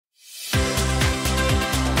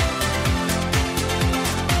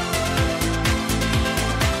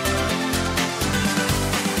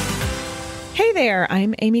there.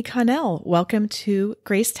 I'm Amy Connell. Welcome to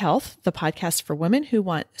Graced Health, the podcast for women who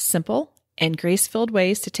want simple and grace-filled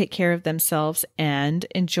ways to take care of themselves and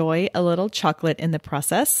enjoy a little chocolate in the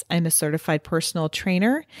process. I'm a certified personal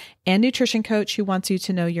trainer and nutrition coach who wants you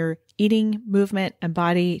to know your eating, movement, and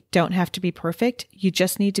body don't have to be perfect. You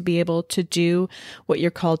just need to be able to do what you're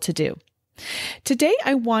called to do. Today,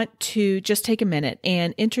 I want to just take a minute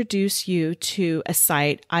and introduce you to a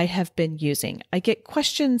site I have been using. I get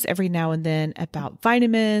questions every now and then about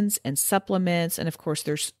vitamins and supplements. And of course,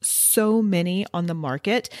 there's so many on the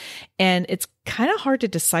market, and it's kind of hard to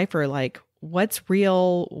decipher like what's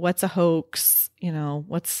real, what's a hoax,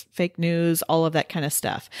 what's fake news, all of that kind of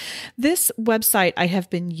stuff. This website I have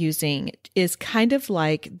been using is kind of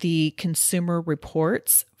like the Consumer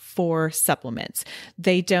Reports for supplements.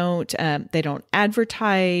 They don't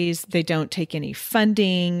advertise. They don't take any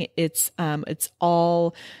funding. It's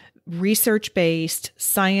all research-based,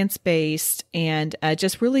 science-based, and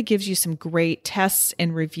just really gives you some great tests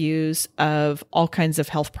and reviews of all kinds of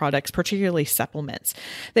health products, particularly supplements.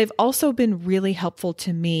 They've also been really helpful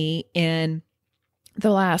to me in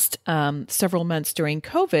the last several months during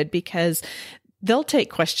COVID, because they'll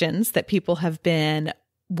take questions that people have been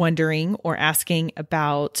wondering or asking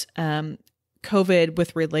about COVID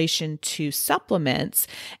with relation to supplements,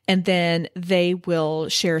 and then they will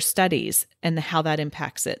share studies and how that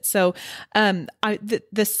impacts it. So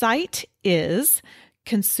the site is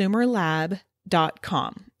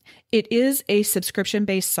consumerlab.com. It is a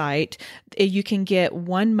subscription-based site. You can get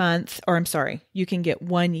 1 month, you can get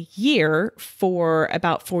 1 year for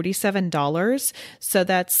about $47. So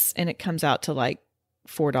and it comes out to like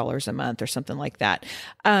 $4 a month or something like that.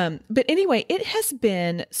 But anyway, it has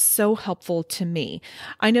been so helpful to me.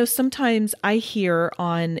 I know sometimes I hear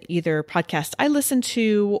on either podcast I listen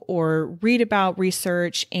to or read about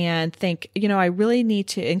research and think, I really need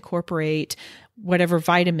to incorporate whatever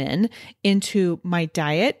vitamin into my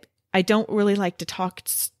diet. I don't really like to talk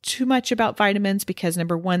too much about vitamins because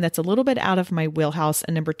number one, that's a little bit out of my wheelhouse.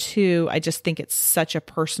 And number two, I just think it's such a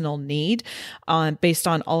personal need based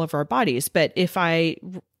on all of our bodies. But if I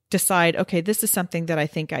decide, okay, this is something that I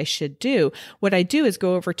think I should do, what I do is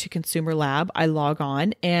go over to Consumer Lab. I log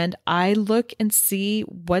on and I look and see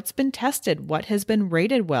what's been tested, what has been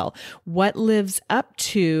rated well, what lives up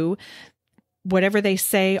to whatever they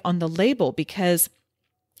say on the label, because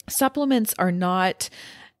supplements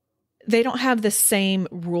they don't have the same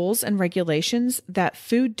rules and regulations that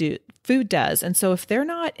food does. And so if they're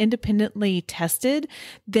not independently tested,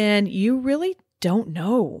 then you really don't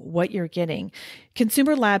know what you're getting.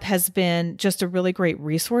 Consumer Lab has been just a really great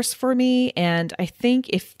resource for me. And I think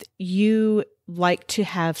if you like to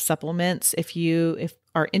have supplements, if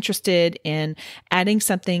are interested in adding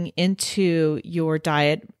something into your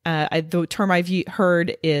diet, the term I've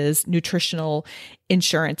heard is nutritional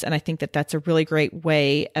insurance. And I think that that's a really great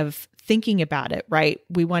way of thinking about it, right?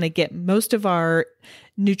 We want to get most of our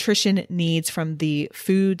nutrition needs from the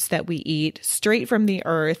foods that we eat, straight from the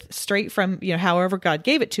earth, straight from, however God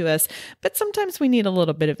gave it to us. But sometimes we need a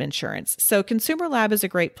little bit of insurance. So Consumer Lab is a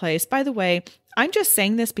great place. By the way, I'm just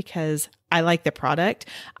saying this because I like the product.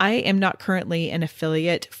 I am not currently an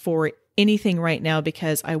affiliate for anything right now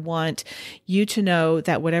because I want you to know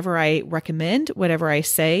that whatever I recommend, whatever I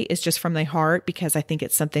say is just from my heart because I think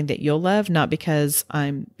it's something that you'll love, not because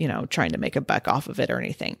I'm, trying to make a buck off of it or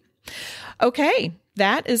anything. Okay,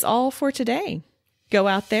 that is all for today. Go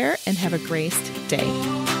out there and have a graced day.